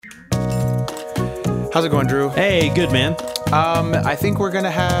How's it going, Drew? Hey, good, man. I think we're going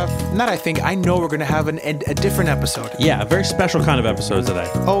to have... I know we're going to have a different episode. Yeah, a very special kind of episode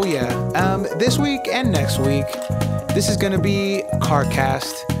today. Oh, yeah. This week and next week, this is going to be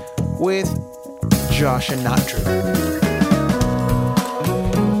CarCast with Josh and not Drew.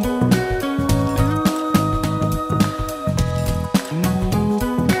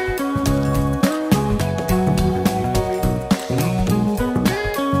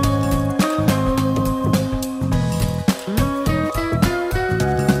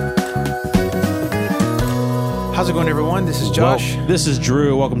 How's it going, everyone? This is Josh. Well, this is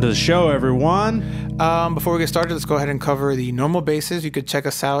Drew. Welcome to the show, everyone. Before we get started, let's go ahead and cover the normal bases. You could check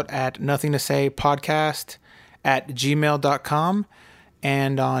us out at Nothing to Say Podcast at gmail.com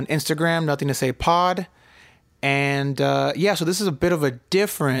and on Instagram, Nothing to Say Pod. And so this is a bit of a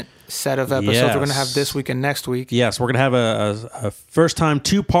different set of episodes we're going to have this week and next week. Yes, we're going to have a first-time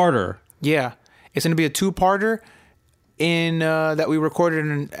two-parter. Yeah, it's going to be a two-parter in that we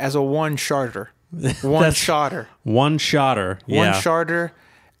recorded as a one-shotter. One-shotter. One-shotter. Yeah. One-shotter.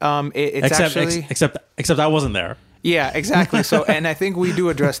 Except I wasn't there. Yeah, exactly. So, and I think we do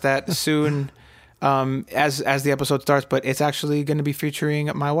address that soon as the episode starts, but it's actually going to be featuring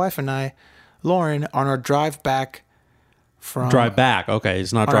my wife and I, Lauren, on our drive back from... Drive back. Okay,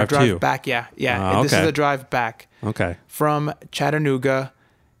 it's not drive to. Drive back, yeah. Okay. This is a drive back. Okay. From Chattanooga,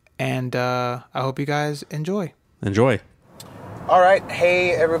 and I hope you guys enjoy. Enjoy. All right.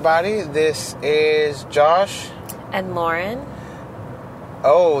 Hey, everybody. This is Josh. And Lauren.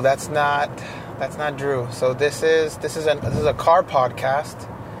 Oh, that's not Drew. So this is a car podcast.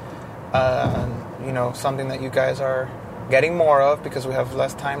 Something that you guys are getting more of because we have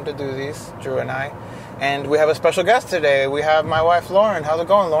less time to do these, Drew and I. And we have a special guest today. We have my wife, Lauren. How's it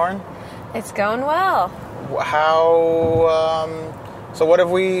going, Lauren? It's going well. How? So what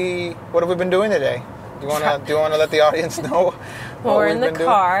have we been doing today? Do you want to let the audience know? Well, we're in the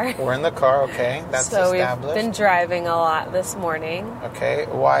car. We're in the car. Okay, that's established. So we've been driving a lot this morning. Okay,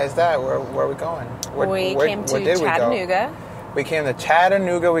 why is that? Where are we going? We came to Chattanooga. We came to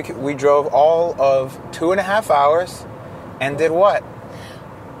Chattanooga. We drove all of 2.5 hours, and did what?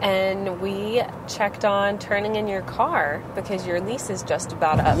 And we checked on turning in your car because your lease is just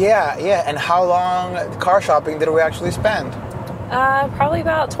about up. Yeah. And how long car shopping did we actually spend? Probably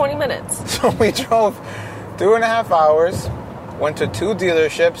about 20 minutes. So we drove 2.5 hours, went to 2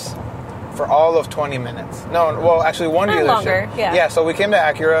 dealerships for all of 20 minutes. No, well, actually one dealership. Longer, yeah. Yeah, so we came to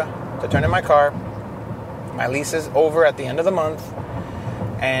Acura to turn in my car. My lease is over at the end of the month.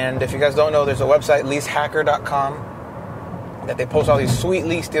 And if you guys don't know, there's a website, leasehacker.com, that they post all these sweet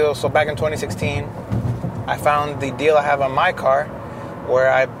lease deals. So back in 2016, I found the deal I have on my car,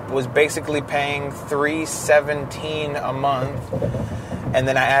 where I was basically paying $317 a month, and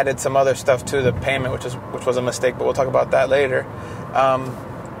then I added some other stuff to the payment, which was a mistake, but we'll talk about that later.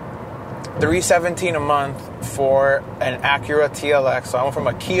 $317 a month for an Acura TLX. So I went from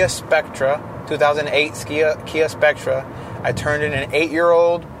a Kia Spectra, 2008 Kia Spectra. I turned in an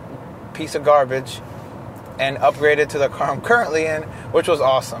 8-year-old piece of garbage and upgraded to the car I'm currently in, which was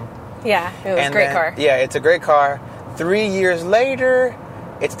awesome. Yeah, it was a great car. Yeah, it's a great car. 3 years later,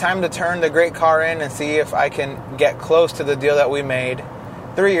 it's time to turn the great car in and see if I can get close to the deal that we made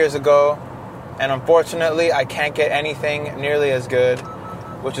 3 years ago. And unfortunately, I can't get anything nearly as good,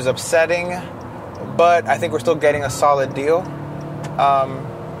 which is upsetting. But I think we're still getting a solid deal.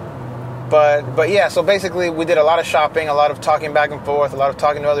 But yeah, so basically we did a lot of shopping, a lot of talking back and forth, a lot of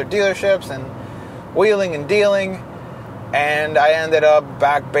talking to other dealerships and wheeling and dealing. And I ended up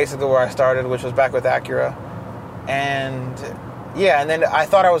back basically where I started, which was back with Acura. And yeah, and then I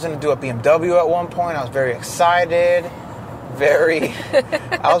thought I was going to do a BMW at one point. I was very excited,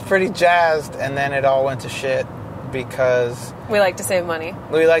 I was pretty jazzed, and then it all went to shit because... We like to save money.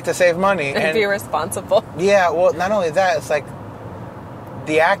 And be responsible. Yeah, well, not only that, it's like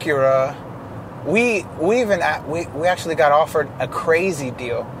the Acura, we actually got offered a crazy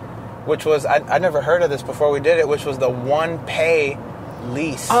deal, which was, I'd never heard of this before we did it, which was the one-pay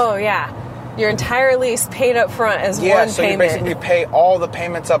lease. Oh, yeah. Your entire lease paid up front as one payment. Yeah, so you basically pay all the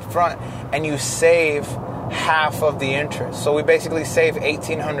payments up front, and you save half of the interest. So we basically save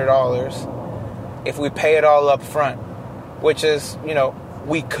 $1,800 if we pay it all up front, which is,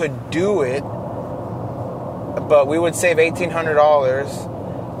 we could do it, but we would save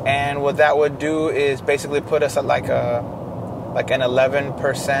 $1,800, and what that would do is basically put us at like an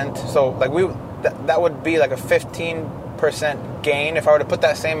 11%. So that would be like a 15% gain if I were to put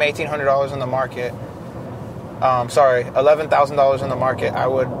that same $1,800 in the market. $11,000 in the market. I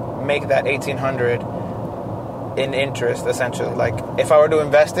would make that $1,800 in interest, essentially. Like, if I were to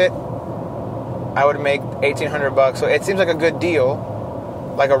invest it, I would make $1,800. So it seems like a good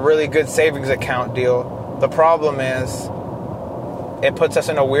deal, like a really good savings account deal. The problem is, it puts us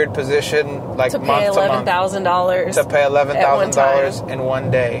in a weird position, like to pay month to month. $11,000. To pay $11,000 in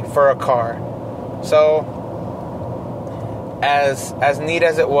one day for a car. So, as neat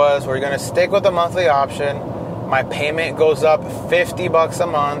as it was, we're going to stick with the monthly option. My payment goes up $50 a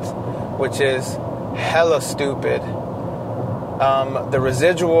month, which is hella stupid. The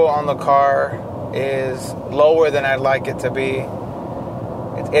residual on the car is lower than I'd like it to be.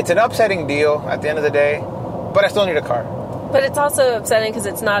 It's an upsetting deal at the end of the day, but I still need a car. But it's also upsetting because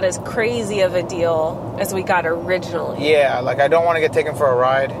it's not as crazy of a deal as we got originally. Yeah, like I don't want to get taken for a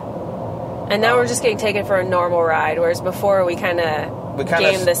ride. And now we're just getting taken for a normal ride, whereas before we kind of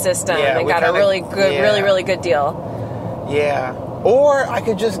gamed the system and got a really good, really good deal. Yeah. Or I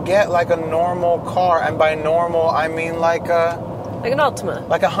could just get like a normal car, and by normal I mean like an Altima.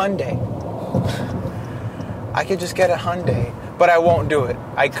 Like a Hyundai. I could just get a Hyundai, but I won't do it.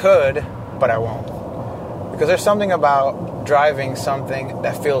 I could, but I won't. Because there's something about driving something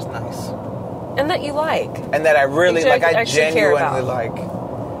that feels nice. And that you like. And that I really like, I genuinely like.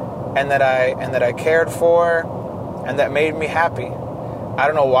 And that I cared for, and that made me happy. I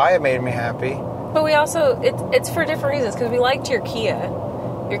don't know why it made me happy. But we also, it's for different reasons, because we liked your Kia.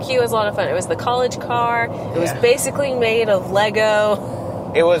 Your Kia was a lot of fun. It was the college car. It was basically made of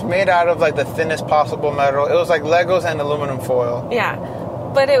Lego. It was made out of like the thinnest possible metal. It was like Legos and aluminum foil. Yeah.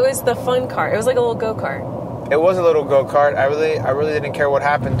 But it was the fun car. It was like a little go-kart. It was a little go-kart. I really didn't care what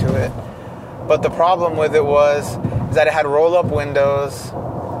happened to it. But the problem with it is that it had roll-up windows.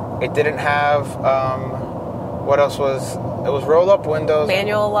 It didn't have, what else was... It was roll-up windows.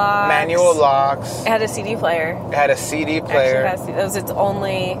 Manual locks. It had a CD player. Actually, that was its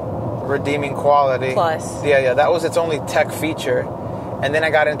only... redeeming quality. Plus. Yeah, that was its only tech feature. And then I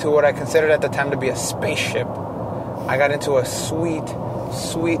got into what I considered at the time to be a spaceship. I got into a sweet,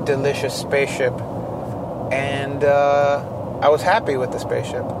 delicious spaceship. And I was happy with the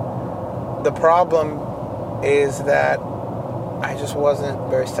spaceship. The problem is that I just wasn't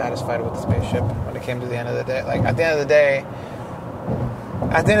very satisfied with the spaceship when it came to the end of the day. Like, at the end of the day,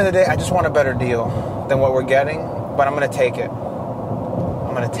 I just want a better deal than what we're getting, but I'm going to take it.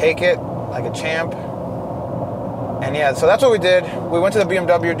 I'm going to take it like a champ. And yeah, so that's what we did. We went to the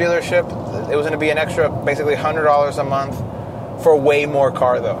BMW dealership. It was going to be an extra, basically $100 a month for way more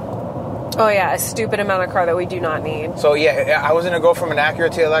car, though. Oh, yeah, a stupid amount of car that we do not need. So, yeah, I was going to go from an Acura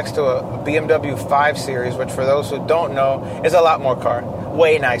TLX to a BMW 5 Series, which, for those who don't know, is a lot more car.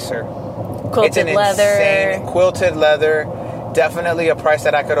 Way nicer. Quilted leather. Insane quilted leather. Definitely a price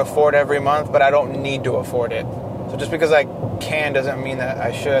that I could afford every month, but I don't need to afford it. So just because I can doesn't mean that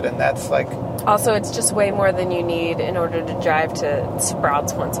I should, and that's like... Also, it's just way more than you need in order to drive to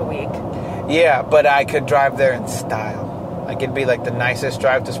Sprouts once a week. Yeah, but I could drive there in style. Like, it'd be like the nicest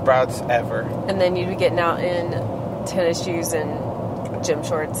drive to Sprouts ever. And then you'd be getting out in tennis shoes and gym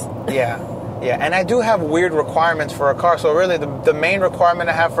shorts. Yeah. And I do have weird requirements for a car. So really, the main requirement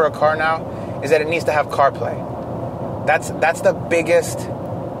I have for a car now is that it needs to have CarPlay. That's the biggest...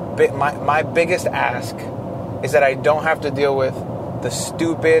 My biggest ask is that I don't have to deal with the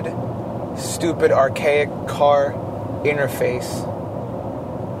stupid archaic car interface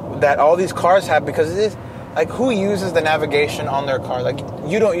that all these cars have, because it is... Like, who uses the navigation on their car? Like,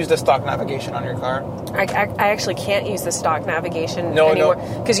 you don't use the stock navigation on your car. I actually can't use the stock navigation anymore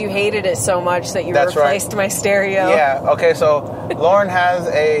because you hated it so much that you replaced my stereo. Yeah, okay, so Lauren has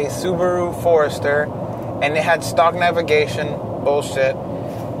a Subaru Forester, and it had stock navigation bullshit,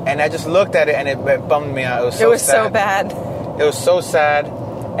 and I just looked at it, and it bummed me out. It was so bad. It was so sad,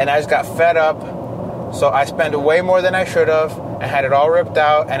 and I just got fed up, so I spent way more than I should have. I had it all ripped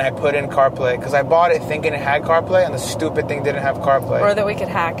out, and I put in CarPlay because I bought it thinking it had CarPlay, and the stupid thing didn't have CarPlay. Or that we could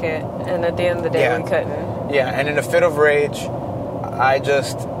hack it, and at the end of the day, we couldn't. Yeah, and in a fit of rage, I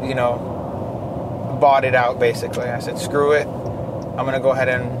just, bought it out, basically. I said, screw it. I'm going to go ahead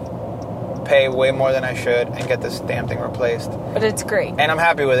and pay way more than I should and get this damn thing replaced. But it's great. And I'm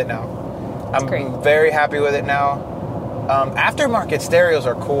happy with it now. I'm very happy with it now. Aftermarket stereos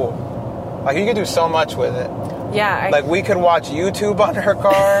are cool. Like, you can do so much with it. Yeah. Like, we could watch YouTube on her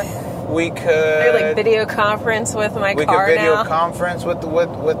car. We could... like, video conference with my car now. We could video conference with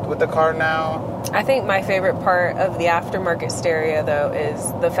the car now. I think my favorite part of the aftermarket stereo, though, is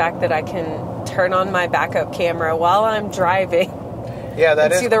the fact that I can turn on my backup camera while I'm driving. Yeah,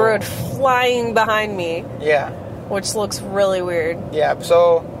 that is see the road flying behind me. Yeah. Which looks really weird. Yeah,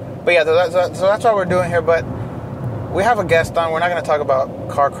 so that's what we're doing here, but we have a guest on. We're not going to talk about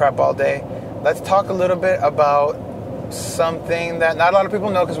car crap all day. Let's talk a little bit about something that not a lot of people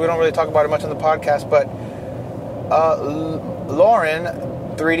know because we don't really talk about it much on the podcast, but Lauren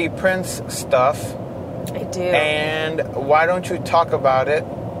 3D prints stuff. I do. And why don't you talk about it?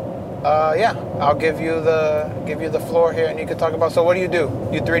 I'll give you the floor here, and you can talk about. So, what do?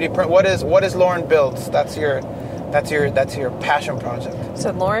 You 3D print. What is Lauren Builds? That's your passion project.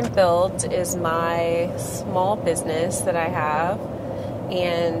 So, Lauren Builds is my small business that I have,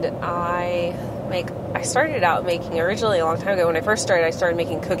 and I started out making originally a long time ago. When I first started, I started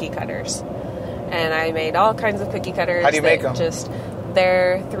making cookie cutters, and I made all kinds of cookie cutters. How do you make them?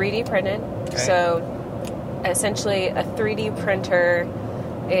 They're 3D printed. Okay. So, essentially, a 3D printer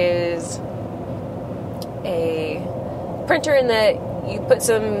is a printer in that you put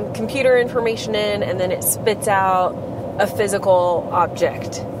some computer information in and then it spits out a physical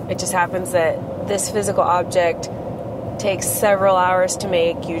object. It just happens that this physical object takes several hours to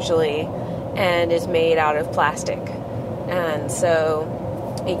make usually and is made out of plastic. And so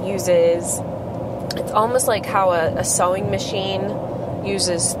it's almost like how a sewing machine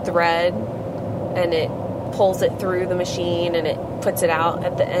uses thread and it pulls it through the machine and it puts it out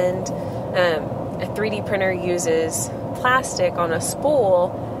at the end. A 3D printer uses plastic on a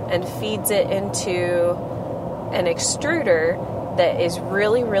spool and feeds it into an extruder that is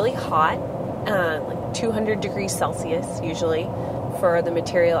really, really hot, like 200 degrees Celsius usually for the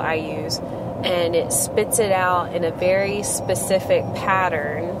material I use, and it spits it out in a very specific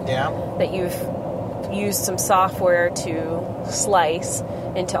pattern that you've used some software to slice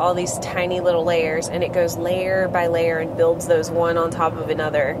into all these tiny little layers, and it goes layer by layer and builds those one on top of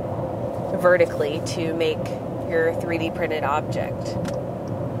another vertically to make your 3D printed object.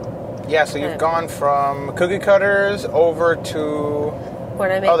 Yeah, so you've gone from cookie cutters over to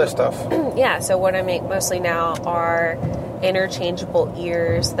other stuff. Yeah, so what I make mostly now are interchangeable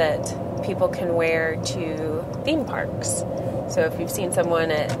ears that people can wear to theme parks. So if you've seen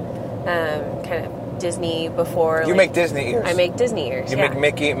someone at kind of Disney before. You make Disney ears? I make Disney ears, You make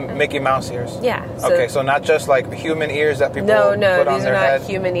Mickey Mouse ears? Yeah. Okay, so not just like human ears that people put on their head? No, these are not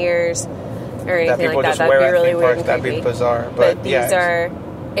human ears or anything like that. That'd be really weird and creepy. That'd be bizarre. But these are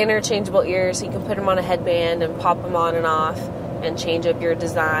interchangeable ears, so you can put them on a headband and pop them on and off and change up your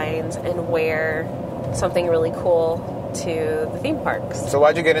designs and wear something really cool to the theme parks. So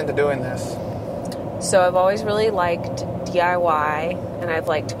why'd you get into doing this? So I've always really liked DIY, and I've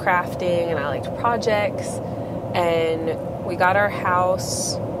liked crafting, and I liked projects. And we got our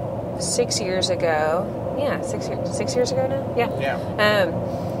house 6 years ago. Yeah, 6 years ago now? Yeah.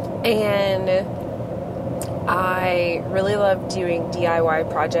 And I really loved doing DIY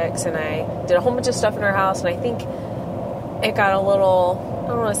projects, and I did a whole bunch of stuff in our house, and I think it got a little, I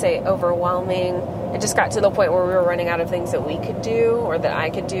don't want to say overwhelming. It just got to the point where we were running out of things that we could do or that I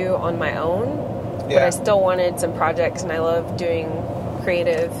could do on my own. Yeah. But I still wanted some projects, and I love doing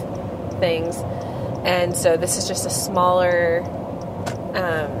creative things. And so this is just a smaller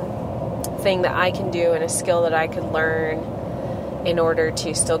thing that I can do and a skill that I could learn in order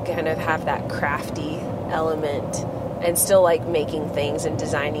to still kind of have that crafty element and still like making things and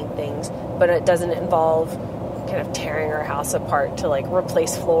designing things. But it doesn't involve kind of tearing our house apart to like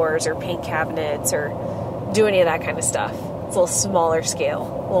replace floors or paint cabinets or do any of that kind of stuff. It's a little smaller scale,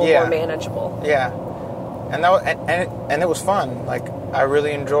 a little more manageable. Yeah, and it was fun. Like I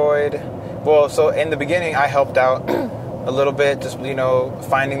really enjoyed. Well, so in the beginning, I helped out a little bit, just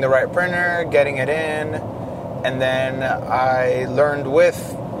finding the right printer, getting it in, and then I learned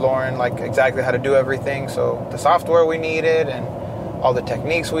with Lauren like exactly how to do everything. So the software we needed and all the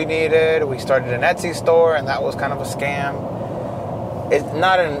techniques we needed. We started an Etsy store, and that was kind of a scam. It's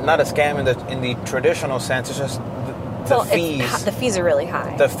not a scam in the traditional sense. It's just the fees. The fees are really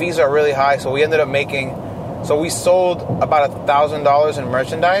high. The fees are really high, so we ended up we sold about $1,000 in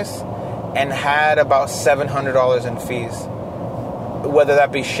merchandise and had about $700 in fees, whether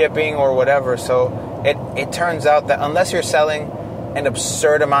that be shipping or whatever. So it turns out that unless you're selling an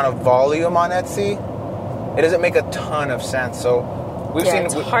absurd amount of volume on Etsy, it doesn't make a ton of sense. So we've seen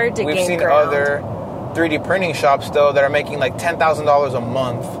other 3D printing shops though that are making like $10,000 a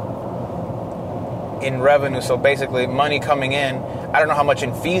month in revenue. So basically money coming in. I don't know how much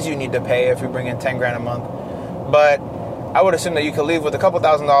in fees you need to pay if you bring in $10,000 a month, but I would assume that you could leave with a couple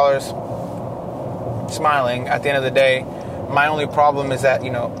 $1,000s smiling at the end of the day. My only problem is that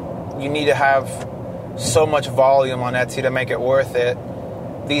you need to have so much volume on Etsy to make it worth it.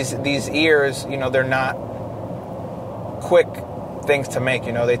 These ears, they're not quick things to make.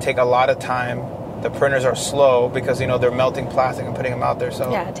 They take a lot of time. The printers are slow because they're melting plastic and putting them out there. So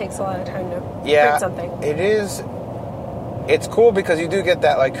yeah, it takes a lot of time to print something. It is. It's cool because you do get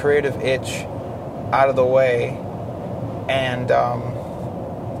that like creative itch out of the way, And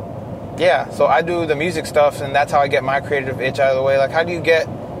yeah, so I do the music stuff, and that's how I get my creative itch out of the way. Like, how do you get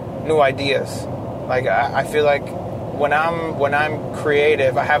new ideas? Like, I feel like when I'm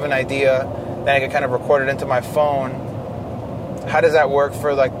creative, I have an idea, then I can kind of record it into my phone. How does that work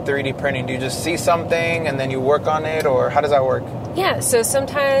for like 3D printing? Do you just see something and then you work on it, or how does that work? Yeah, so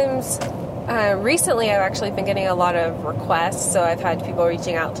sometimes, recently I've actually been getting a lot of requests, so I've had people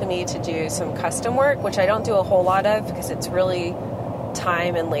reaching out to me to do some custom work, which I don't do a whole lot of because it's really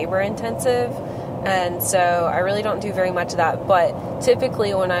time and labor intensive, and so I really don't do very much of that. But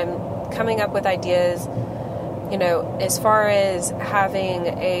typically when I'm coming up with ideas, you know, as far as having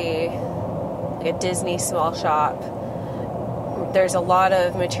a Disney small shop, there's a lot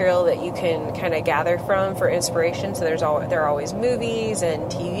of material that you can kind of gather from for inspiration. So there are always movies and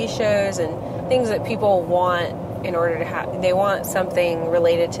TV shows and things that people want in order to have. They want something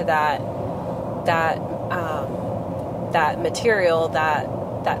related to that material,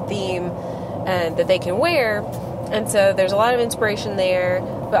 that theme, and that they can wear. And so there's a lot of inspiration there,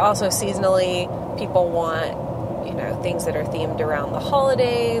 but also seasonally, people want, you know, things that are themed around the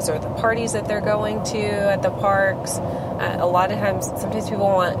holidays or the parties that they're going to at the parks. A lot of times, sometimes people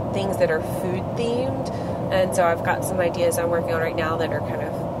want things that are food themed, and so I've got some ideas I'm working on right now that are kind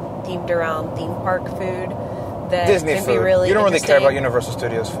of themed around theme park food. That Disney can food. Be really you don't really care interesting. about Universal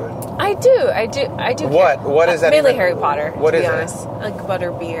Studios food. I do. What is that? Mainly even? Harry Potter. What to is be it? honest, like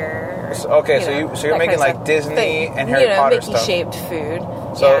butterbeer. Okay, so you're making like Disney and Harry Potter Mickey stuff. shaped food.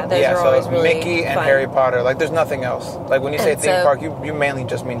 So those are always really Mickey and fun. Harry Potter. Like, there's nothing else. Like, when you say And theme so- park, you mainly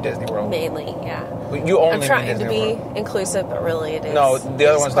just mean Disney World. Mainly, yeah. You only I'm mean trying Disney to be World. inclusive, but really it is. No, the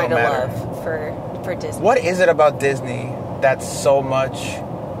other it's ones don't quite a matter. love for Disney. What is it about Disney that's so much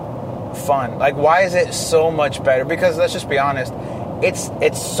fun? Like, why is it so much better? Because let's just be honest, it's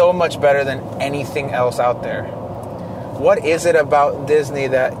so much better than anything else out there. What is it about Disney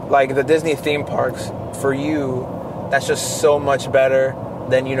that, like the Disney theme parks, for you, that's just so much better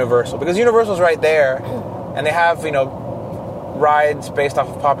than Universal? Because Universal's right there, and they have, you know, rides based off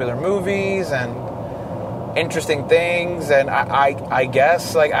of popular movies and interesting things, and I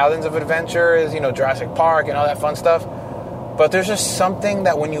guess like Islands of Adventure is, you know, Jurassic Park and all that fun stuff. But there's just something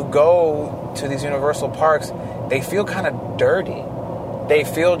that when you go to these Universal parks, they feel kind of dirty. They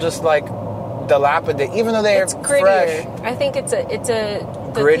feel just like dilapidated, even though they're It's grittier. fresh. I think the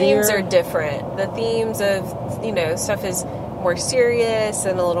Grittier? themes are different. The themes of, you know, stuff is more serious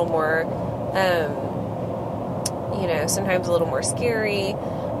and a little more, you know, sometimes a little more scary.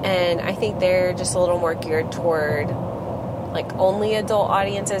 And I think they're just a little more geared toward like only adult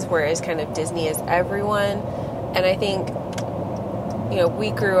audiences, whereas kind of Disney is everyone. And I think, you know, we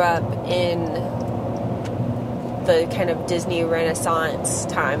grew up in the kind of Disney Renaissance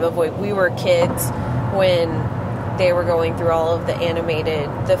time of when we were kids, when they were going through all of the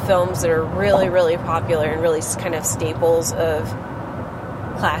films that are really, really popular and really kind of staples of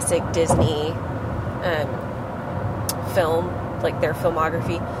classic Disney film, like their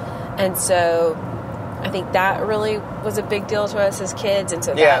filmography. And so I think that really was a big deal to us as kids, and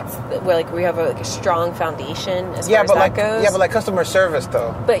so that's like we have a strong foundation as far as that goes. Yeah, but like customer service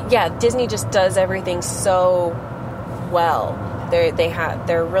though. But yeah, Disney just does everything so well.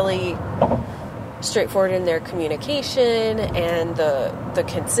 They're really straightforward in their communication, and the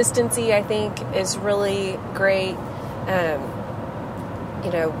consistency, I think, is really great.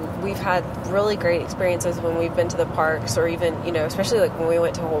 You know, we've had really great experiences when we've been to the parks, or even, you know, especially like when we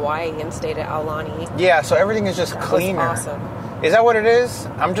went to Hawaii and stayed at Aulani. Yeah, so everything is just That was cleaner. awesome. Is that what it is?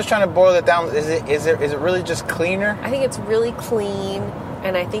 I'm just trying to boil it down. Is it really just cleaner? I think it's really clean,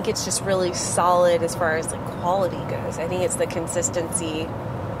 and I think it's just really solid as far as like quality goes. I think it's the consistency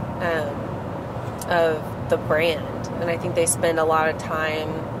of the brand, and I think they spend a lot of time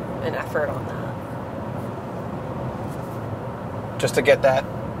and effort on that. Just to get that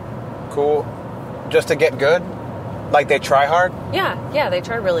cool, just to get good? Like they try hard? Yeah, they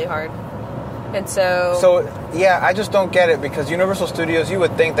try really hard. And so... So, yeah, I just don't get it, because Universal Studios, you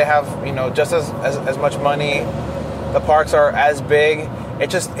would think they have, you know, just as much money. The parks are as big. It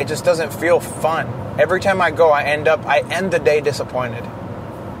just doesn't feel fun. Every time I go, I end the day disappointed.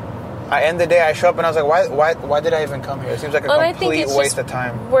 I end the day, I show up and I was like, why did I even come here? It seems like a complete waste of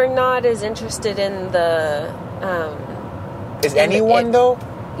time. We're not as interested in the... Is anyone, though?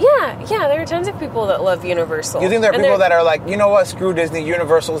 Yeah, there are tons of people that love Universal. You think there are people that are like, you know what, screw Disney,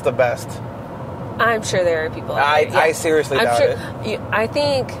 Universal's the best? I'm sure there are people out there. Yeah. I seriously doubt it. I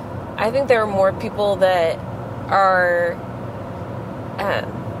think there are more people that are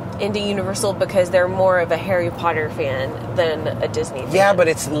into Universal because they're more of a Harry Potter fan than a Disney fan. Yeah, but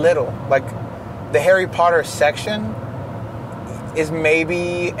it's little. Like, the Harry Potter section is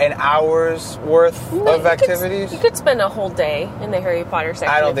maybe an hour's worth of activities. You could spend a whole day in the Harry Potter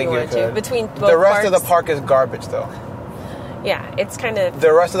section. I don't if think you you wanted could. to. Between both the rest of the parks. park is garbage, though. Yeah, it's kind of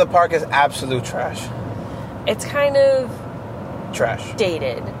The rest of the park is absolute trash. Trash.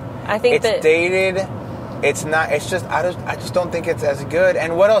 dated. I think It's that dated. It's not. It's just. I just don't think it's as good.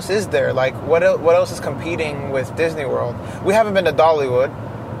 And what else is there? Like what else is competing with Disney World? We haven't been to Dollywood.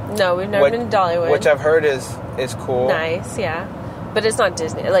 no, we've never been to Dollywood. Which I've heard is cool. Nice, yeah, but it's not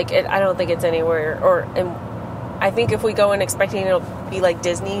Disney. Like, I don't think it's anywhere. And I think if we go in expecting it'll be like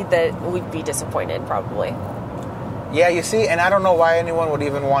Disney, that we'd be disappointed probably. Yeah, you see, and I don't know why anyone would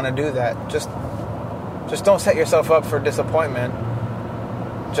even want to do that. Just don't set yourself up for disappointment.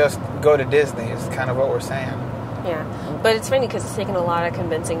 Just go to Disney is kind of what we're saying. Yeah, but it's funny because it's taken a lot of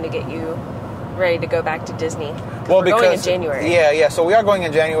convincing to get you ready to go back to Disney. Well, we're going in January. Yeah. So we are going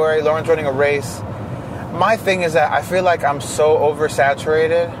in January. Lauren's running a race. My thing is that I feel like I'm so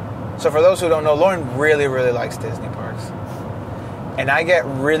oversaturated. So for those who don't know, Lauren really, really likes Disney parks. And I get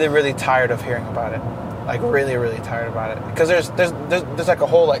really, really tired of hearing about it. Like, really, really tired about it. Because there's like a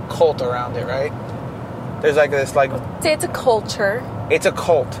whole, like, cult around it, right? There's like this, like... Say it's a culture. It's a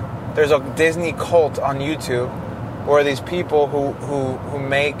cult. There's a Disney cult on YouTube where these people who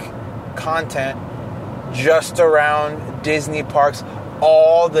make content just around Disney parks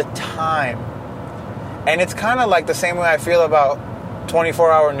all the time. And it's kind of like the same way I feel about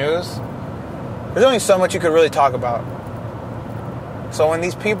 24-hour news. There's only so much you could really talk about. So when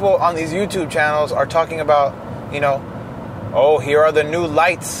these people on these YouTube channels are talking about, oh, here are the new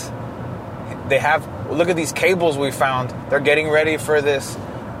lights. Look at these cables we found. They're getting ready for this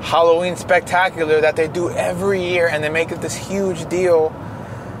Halloween spectacular that they do every year, and they make it this huge deal.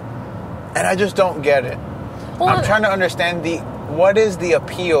 And I just don't get it. Well, I'm trying to understand what is the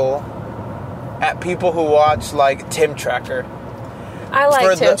appeal at people who watch, like, Tim Tracker. I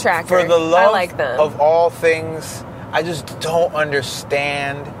like Tim Tracker. For the love I like them. of all things, I just don't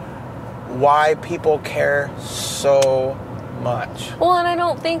understand why people care so much. Well, and I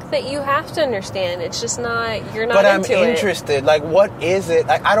don't think that you have to understand. It's just not, you're not but into it. But I'm interested. Like, what is it?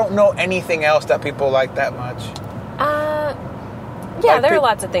 I don't know anything else that people like that much. Yeah, there are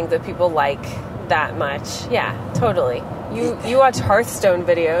lots of things that people like that much. Yeah, totally. You watch Hearthstone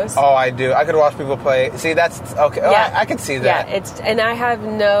videos. Oh, I do. I could watch people play. See, that's okay. Yeah. I can see that. Yeah, and I have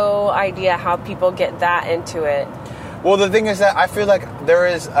no idea how people get that into it. Well, the thing is that I feel like there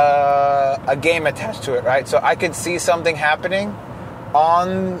is a game attached to it, right? So I could see something happening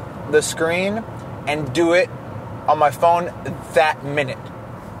on the screen and do it on my phone that minute.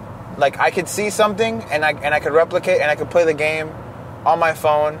 Like, I could see something and I could replicate and I could play the game on my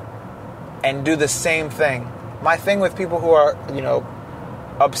phone and do the same thing. My thing with people who are,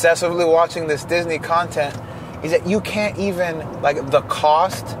 obsessively watching this Disney content is that you can't even, like, the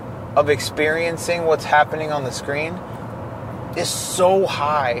cost of experiencing what's happening on the screen is so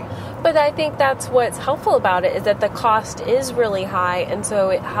high. But I think that's what's helpful about it, is that the cost is really high, and so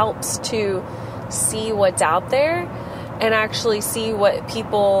it helps to see what's out there and actually see what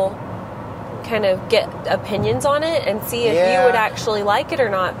people kind of get opinions on it and see if you would actually like it or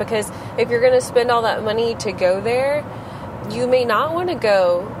not. Because if you're going to spend all that money to go there, you may not want to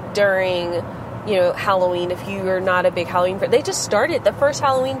go during Halloween if you are not a big Halloween fan. They just started. The first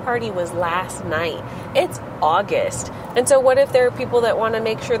Halloween party was last night. It's August. And so what if there are people that want to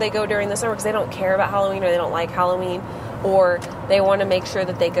make sure they go during the summer because they don't care about Halloween or they don't like Halloween, or they want to make sure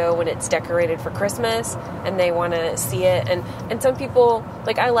that they go when it's decorated for Christmas and they want to see it. And some people,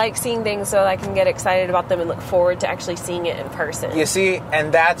 like, I like seeing things so I can get excited about them and look forward to actually seeing it in person. You see,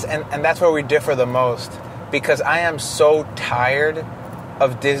 and that's where we differ the most, because I am so tired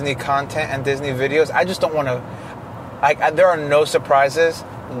of Disney content and Disney videos. I just don't want to, there are no surprises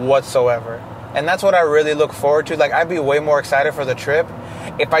whatsoever. And that's what I really look forward to. Like, I'd be way more excited for the trip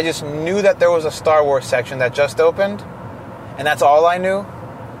if I just knew that there was a Star Wars section that just opened, and that's all I knew.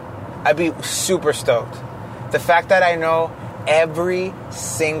 I'd be super stoked. The fact that I know every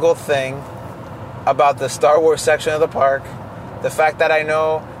single thing about the Star Wars section of the park, the fact that I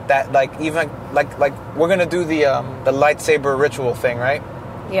know that, like, even like we're gonna do the lightsaber ritual thing, right?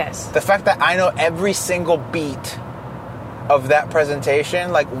 Yes. The fact that I know every single beat of that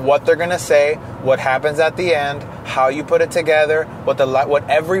presentation, like what they're gonna say, what happens at the end, how you put it together, what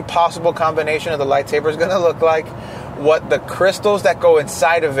every possible combination of the lightsaber is gonna look like, what the crystals that go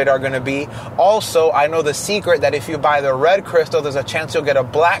inside of it are gonna be. Also, I know the secret that if you buy the red crystal, there's a chance you'll get a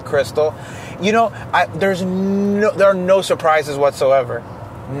black crystal. There are no surprises whatsoever.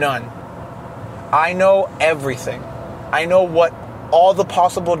 None. I know everything. I know what all the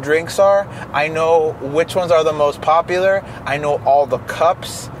possible drinks are. I know which ones are the most popular. I know all the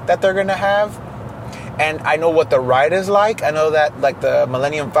cups that they're going to have. And I know what the ride is like. I know that, like the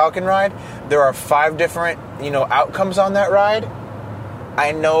Millennium Falcon ride, there are 5 different, outcomes on that ride.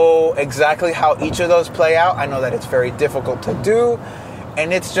 I know exactly how each of those play out. I know that it's very difficult to do.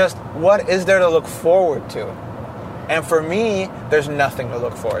 And it's just, what is there to look forward to? And for me, there's nothing to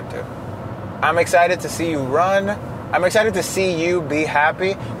look forward to. I'm excited to see you run. I'm excited to see you be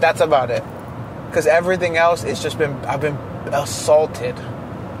happy. That's about it. Because everything else, I've been assaulted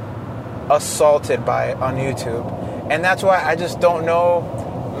by it on YouTube. And that's why I just don't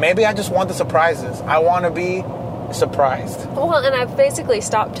know. Maybe I just want the surprises. I want to be surprised. Well, and I've basically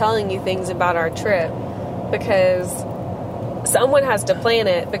stopped telling you things about our trip because someone has to plan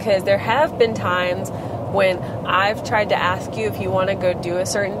it, because there have been times when I've tried to ask you if you want to go do a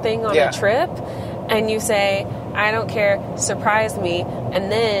certain thing on a trip, and you say, I don't care, surprise me.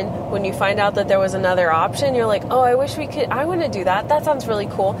 And then when you find out that there was another option, you're like, oh, I want to do that. That sounds really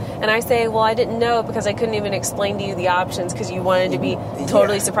cool. And I say, well, I didn't know because I couldn't even explain to you the options because you wanted to be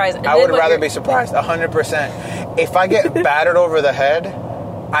totally surprised. And I would rather be surprised, 100%. If I get battered over the head,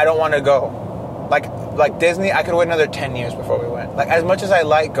 I don't want to go. Like Disney, I could wait another 10 years before we went. Like, as much as I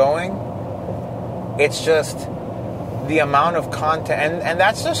like going, it's just the amount of content. And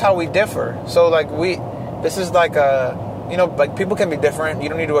that's just how we differ. So, this is like people can be different. You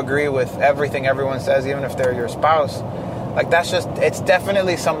don't need to agree with everything everyone says, even if they're your spouse. It's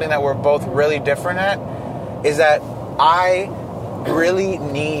definitely something that we're both really different at, is that I really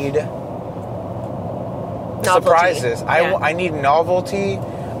need novelty. Surprises. Yeah. I need novelty.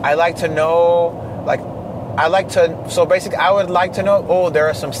 I like to know, so basically I would like to know, there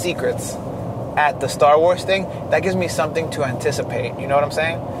are some secrets at the Star Wars thing. That gives me something to anticipate. You know what I'm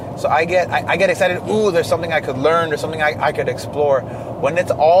saying? So I get excited. There's something I could learn. There's something I could explore. When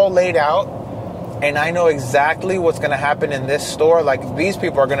it's all laid out and I know exactly what's going to happen in this store, like these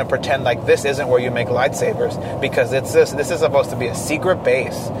people are going to pretend like this isn't where you make lightsabers because this is supposed to be a secret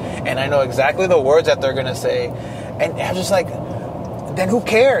base. And I know exactly the words that they're going to say. And I'm just like, then who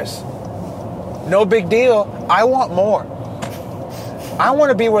cares? No big deal. I want more. I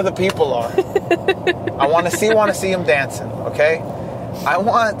want to be where the people are. I want to see them dancing, okay? I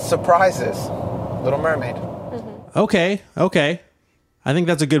want surprises. Little Mermaid. Mm-hmm. Okay. I think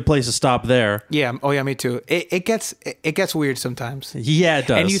that's a good place to stop there. Yeah. Oh, yeah. Me too. It gets weird sometimes. Yeah, it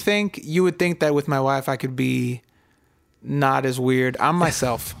does. And you would think that with my wife I could be not as weird. I'm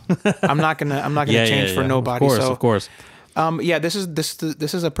myself. I'm not gonna change for nobody. Of course. This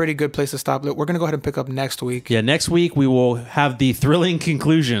is a pretty good place to stop. We're gonna go ahead and pick up next week. Yeah, next week we will have the thrilling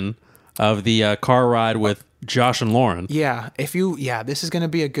conclusion of the car ride with Josh and Lauren. Yeah, this is gonna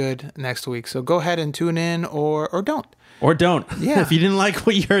be a good next week. So go ahead and tune in, or don't. Or don't. Yeah. If you didn't like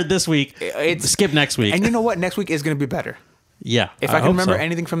what you heard this week, skip next week. And you know what? Next week is gonna be better. Yeah. If I can remember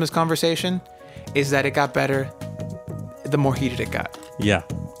anything from this conversation, is that it got better the more heated it got. Yeah.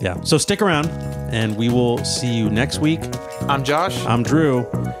 So stick around, and we will see you next week. I'm Josh. I'm Drew.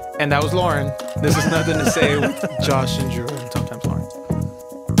 And that was Lauren. This is Nothing to Say with Josh and Drew.